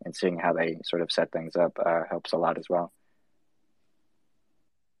and seeing how they sort of set things up helps a lot as well.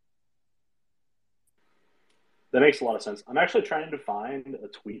 That makes a lot of sense. I'm actually trying to find a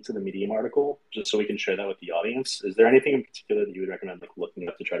tweet to the Medium article just so we can share that with the audience. Is there anything in particular that you would recommend like looking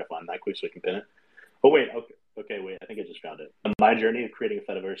up to try to find that quick so we can pin it? Oh wait, okay, wait. I think I just found it. My journey of creating a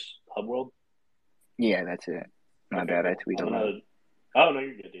Fediverse hub world. Yeah, that's it. My Okay, bad, I cool. tweet I'm a lot. gonna. Oh no,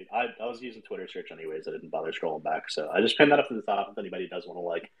 you're good, dude. I was using Twitter search anyways. I didn't bother scrolling back, so I just pinned that up to the top if anybody does want to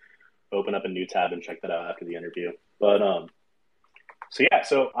like open up a new tab and check that out after the interview. But so yeah,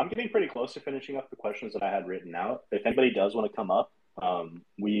 so I'm getting pretty close to finishing up the questions that I had written out. If anybody does want to come up,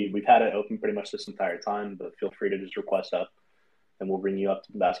 we've had it open pretty much this entire time, but feel free to just request up, and we'll bring you up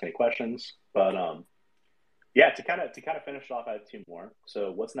to ask any questions. But yeah, to kind of finish off, I have two more.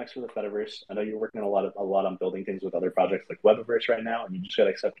 So what's next for the Fediverse? I know you're working a lot on building things with other projects like Webiverse right now, and you just got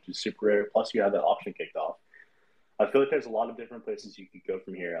accepted to Super Rare. Plus, you have that auction kicked off. I feel like there's a lot of different places you could go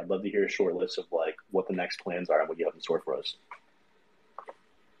from here. I'd love to hear a short list of like what the next plans are and what you have in store for us.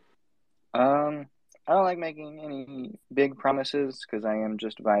 I don't like making any big promises because I am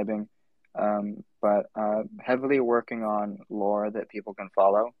just vibing. But heavily working on lore that people can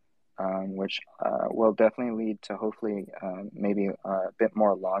follow, which will definitely lead to hopefully maybe a bit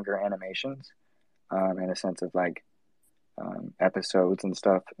more longer animations, in a sense of like episodes and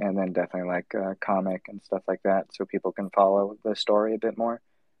stuff, and then definitely like comic and stuff like that, so people can follow the story a bit more.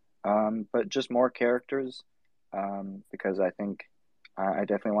 But just more characters, because I think I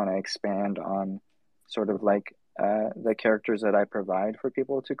definitely want to expand on sort of like the characters that I provide for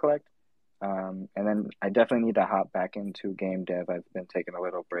people to collect. And then I definitely need to hop back into game dev. I've been taking a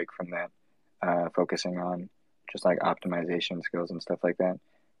little break from that, focusing on just like optimization skills and stuff like that.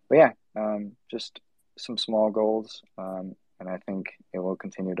 But yeah, just some small goals, and I think it will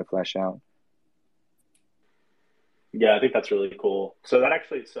continue to flesh out. Yeah, I think that's really cool. So that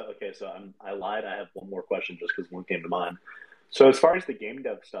actually, so okay, so I lied. I have one more question just because one came to mind. So as far as the game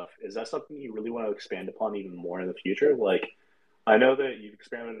dev stuff, is that something you really want to expand upon even more in the future? Like, I know that you've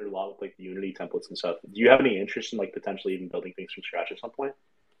experimented a lot with like the Unity templates and stuff. Do you have any interest in like potentially even building things from scratch at some point?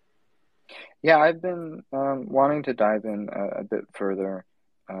 Yeah, I've been wanting to dive in a bit further.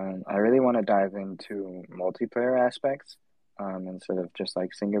 I really want to dive into multiplayer aspects, instead of just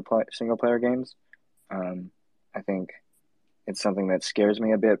like single player games. Um, I think it's something that scares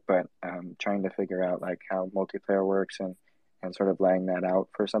me a bit, but trying to figure out like how multiplayer works and sort of laying that out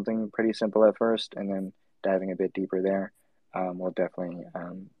for something pretty simple at first, and then diving a bit deeper there, will definitely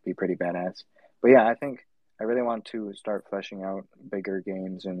be pretty badass. But yeah, I think I really want to start fleshing out bigger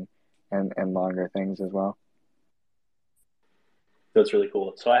games and longer things as well. That's really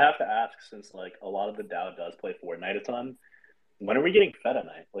cool. So I have to ask, since like a lot of the DAO does play Fortnite a ton, when are we getting Feta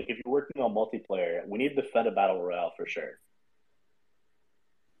night? Like, if you're working on multiplayer, we need the Feta battle royale for sure.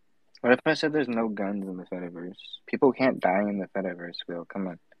 What if I said there's no guns in the Fediverse? People can't die in the Fediverse, Will. Come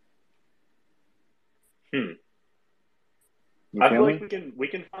on. Hmm. You I feel feel like me? we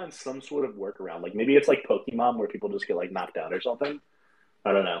can find some sort of workaround. Like maybe it's like Pokemon where people just get like knocked out or something.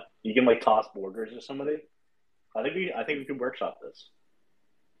 I don't know. You can like toss borders or somebody. I think we can workshop this.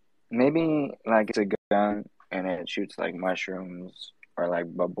 Maybe like it's a gun and it shoots like mushrooms or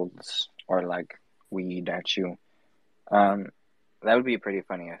like bubbles or like weed at you. Um, that would be a pretty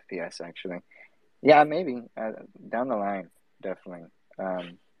funny FPS actually. Yeah, maybe down the line, definitely.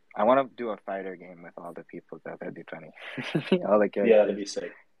 Um, I want to do a fighter game with all the people though. That'd be funny. All the Yeah, that'd characters. be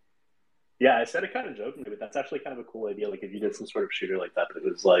sick. Yeah, I said it kind of jokingly, but that's actually kind of a cool idea. Like if you did some sort of shooter like that, but it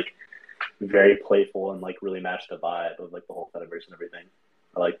was like very playful and like really matched the vibe of like the whole Fediverse and everything.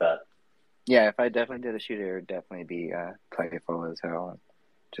 I like that. Yeah, if I definitely did a shooter, it would definitely be playful as hell,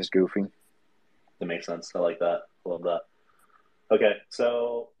 just goofy. That makes sense. I like that. I love that. Okay,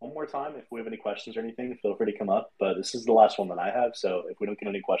 so one more time, if we have any questions or anything, feel free to come up. But this is the last one that I have, so if we don't get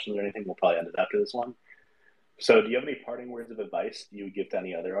any questions or anything, we'll probably end it after this one. So, do you have any parting words of advice you would give to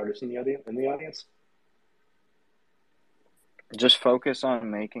any other artists in the audience? Just focus on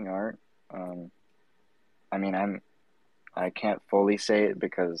making art. Um, I mean, I can't fully say it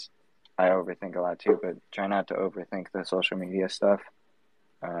because I overthink a lot too, but try not to overthink the social media stuff.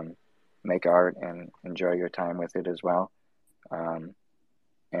 Um, make art and enjoy your time with it as well. Um,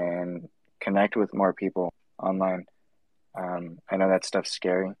 and connect with more people online. I know that stuff's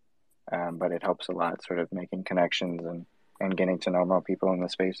scary, but it helps a lot, sort of making connections and getting to know more people in the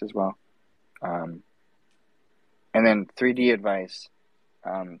space as well. Um, and then 3D advice,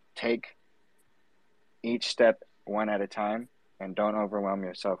 take each step one at a time and don't overwhelm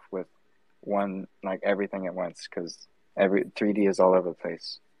yourself with one, like everything at once, because every 3D is all over the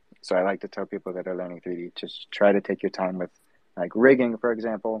place. So I like to tell people that are learning 3D, just try to take your time with like rigging, for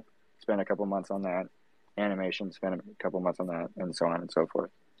example, spend a couple months on that, animation, spend a couple months on that, and so on and so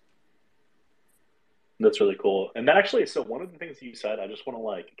forth. That's really cool. And that actually, so one of the things that you said, I just want to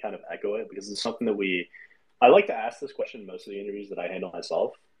like kind of echo it because it's something that I like to ask this question in most of the interviews that I handle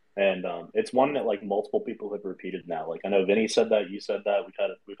myself. And it's one that like multiple people have repeated now. Like I know Vinny said that, you said that,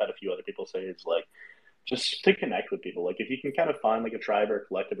 we've had a few other people say it's like just to connect with people. Like if you can kind of find like a tribe or a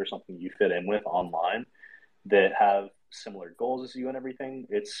collective or something you fit in with online that have similar goals as you and everything,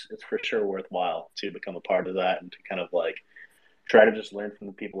 it's for sure worthwhile to become a part of that and to kind of like try to just learn from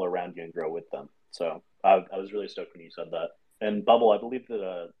the people around you and grow with them. So I was really stoked when you said that. And Bubble, I believe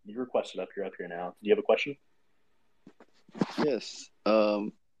that you requested up. You're up here now. Do you have a question? Yes.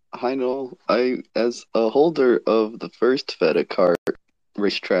 Hi Noel. As a holder of the first Feta kart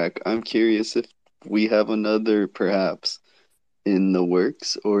racetrack, I'm curious if we have another perhaps in the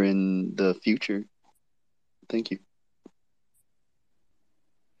works or in the future. Thank you.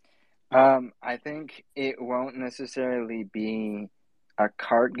 I think it won't necessarily be a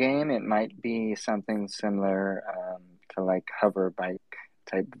kart game. It might be something similar to like hover bike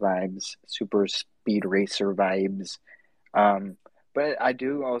type vibes, super speed racer vibes. Um, but I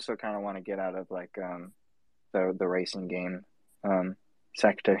do also kind of want to get out of like the racing game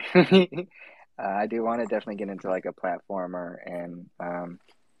sector. I do want to definitely get into like a platformer and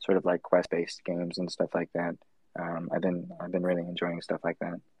sort of like quest based games and stuff like that. I've been really enjoying stuff like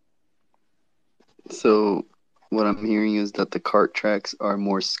that. So what I'm hearing is that the kart tracks are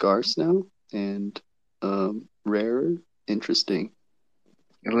more scarce now and rarer. Interesting.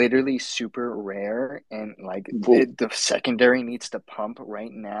 Literally super rare, and like Well, the secondary needs to pump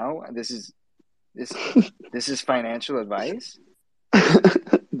right now. This this is financial advice.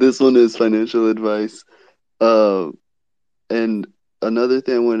 this one is financial advice. Uh, and another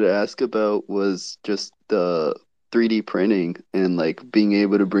thing I wanted to ask about was just the 3D printing and like being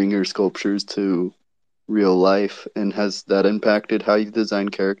able to bring your sculptures to real life. And has that impacted how you design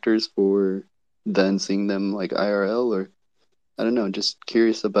characters for then seeing them like IRL? Or I don't know, just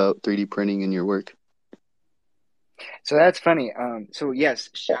curious about 3D printing in your work. So that's funny. So yes,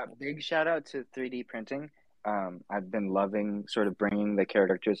 big shout out to 3D printing. I've been loving sort of bringing the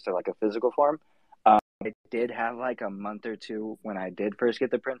characters to like a physical form. I did have like a month or two when I did first get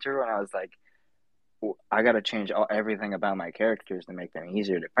the printer, and I was like, I got to change everything about my characters to make them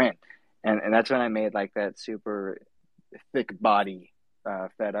easier to print. And that's when I made like that super thick body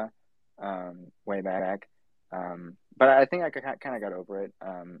feta way back. But I think I kind of got over it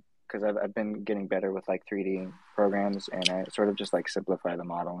because I've been getting better with like 3D programs, and I sort of just like simplify the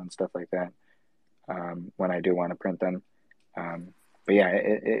model and stuff like that when I do want to print them. But yeah,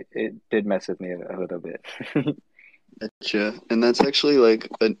 it did mess with me a little bit. Gotcha. And that's actually like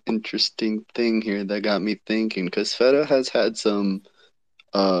an interesting thing here that got me thinking because Feta has had some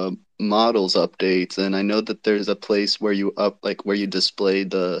models updates, and I know that there's a place where you up like where you display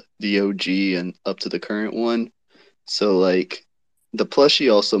the OG and up to the current one. So like the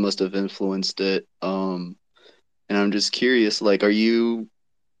plushie also must have influenced it. And I'm just curious, like, are you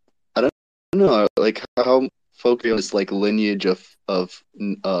I don't know, like how focused on this like lineage of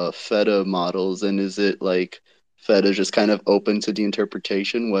Feta models, and is it like Feta just kind of open to the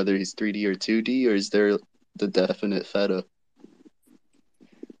interpretation whether he's 3D or 2D, or is there the definite Feta?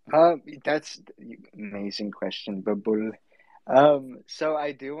 That's amazing question, Babul. So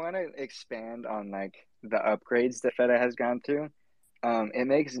I do want to expand on like the upgrades that Feta has gone through. It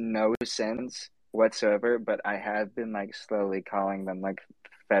makes no sense whatsoever, but I have been like slowly calling them like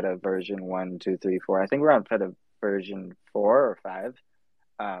Feta version 1, 2, 3, 4. I think we're on Feta version 4 or 5.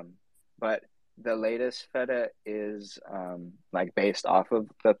 But the latest Feta is like based off of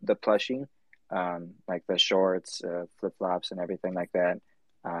the plushie, like the shorts, flip flops, and everything like that.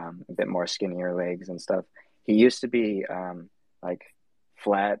 A bit more skinnier legs and stuff. He used to be like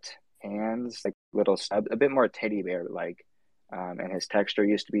flat hands, like little stub, a bit more teddy bear like. And his texture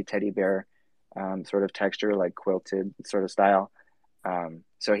used to be teddy bear sort of texture, like quilted sort of style.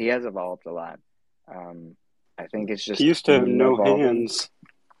 So he has evolved a lot. I think it's He just used to have me no evolving. hands.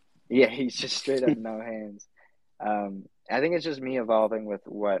 Yeah, he's just straight up no hands. I think it's just me evolving with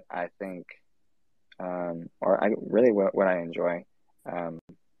what I think, or I really what I enjoy. Um,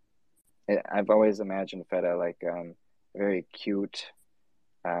 I've always imagined Feta like very cute,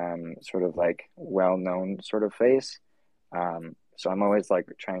 sort of like well-known sort of face. So I'm always like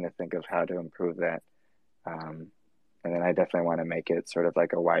trying to think of how to improve that. And then I definitely want to make it sort of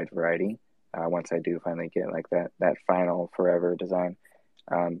like a wide variety once I do finally get like that final forever design.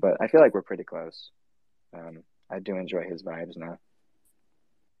 But I feel like we're pretty close. I do enjoy his vibes now.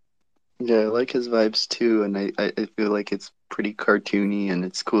 Yeah, I like his vibes too, and I feel like it's pretty cartoony, and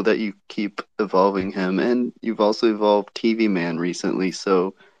it's cool that you keep evolving him. And you've also evolved TV Man recently,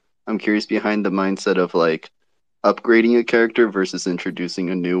 so I'm curious behind the mindset of like upgrading a character versus introducing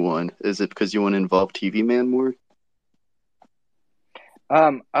a new one. Is it because you want to involve TV Man more?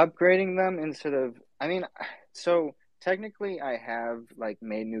 Upgrading them instead of, I mean, so technically I have like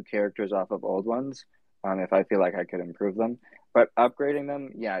made new characters off of old ones, if I feel like I could improve them. But upgrading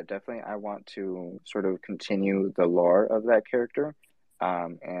them, yeah, definitely I want to sort of continue the lore of that character,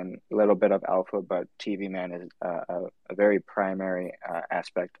 and a little bit of alpha, but TV Man is a very primary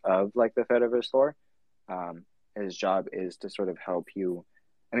aspect of like the Fediverse lore. His job is to sort of help you.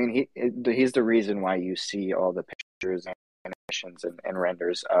 I mean, he's the reason why you see all the pictures animations and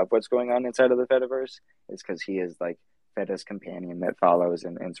renders of what's going on inside of the Fediverse is because he is like Feta's companion that follows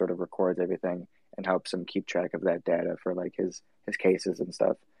and sort of records everything and helps him keep track of that data for like his cases and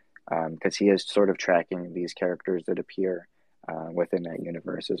stuff. Because he is sort of tracking these characters that appear within that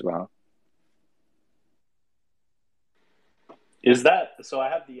universe as well. Is that so? I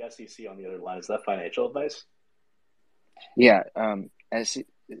have the SEC on the other line. Is that financial advice? Yeah. As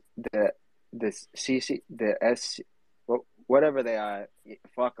the CC the S whatever they are,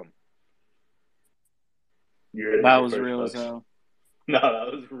 fuck them. You heard it That here was first, real as folks. hell. No,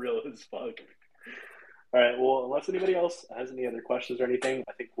 that was real as fuck. All right. Well, unless anybody else has any other questions or anything,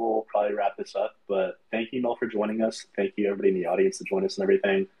 I think we'll probably wrap this up. But thank you, Mel, for joining us. Thank you, everybody in the audience, to join us and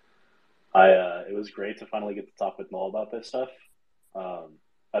everything. It was great to finally get to talk with Null about this stuff.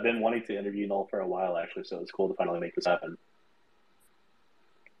 I've been wanting to interview Null for a while, actually, so it's cool to finally make this happen.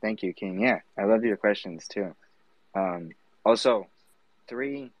 Thank you, King. Yeah, I love your questions too. Also,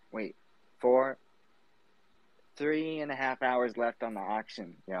 3.5 hours left on the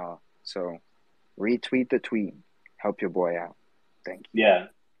auction, y'all. So retweet the tweet. Help your boy out. Thank you. Yeah.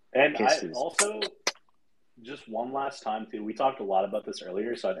 And Kisses. I also, just one last time, too, we talked a lot about this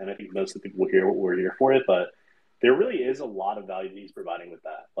earlier, and I think most of the people here were here for it, but there really is a lot of value that he's providing with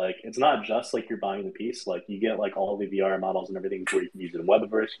that. Like, it's not just like you're buying the piece. Like, you get like all the VR models and everything where you can use it in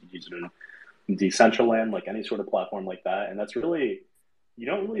Webverse, you can use it in Decentraland, like any sort of platform like that. And that's really, you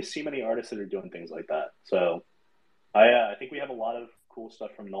don't really see many artists that are doing things like that. So I think we have a lot of cool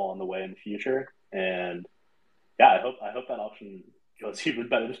stuff from Null on the way in the future. And yeah, I hope that auction goes even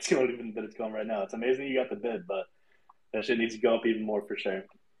better than it's going right now. It's amazing you got the bid, but that shit needs to go up even more for sure.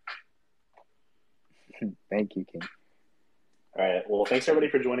 Thank you, King. All right. Well, thanks everybody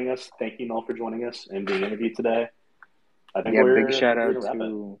for joining us. Thank you, Null, for joining us and being interviewed today. I think Yeah, we're big shout out gonna wrap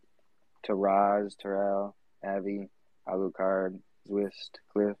it. to Roz, Terrell, Avi, Alucard, Zwist,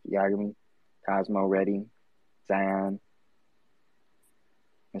 Cliff, Yagami, Cosmo, Reddy, Zion,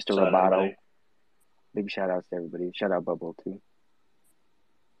 Mr. Shout out, Roboto. everybody. Big shout outs to everybody. Shout out Bubble too.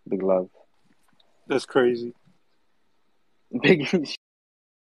 Big love. That's crazy. Big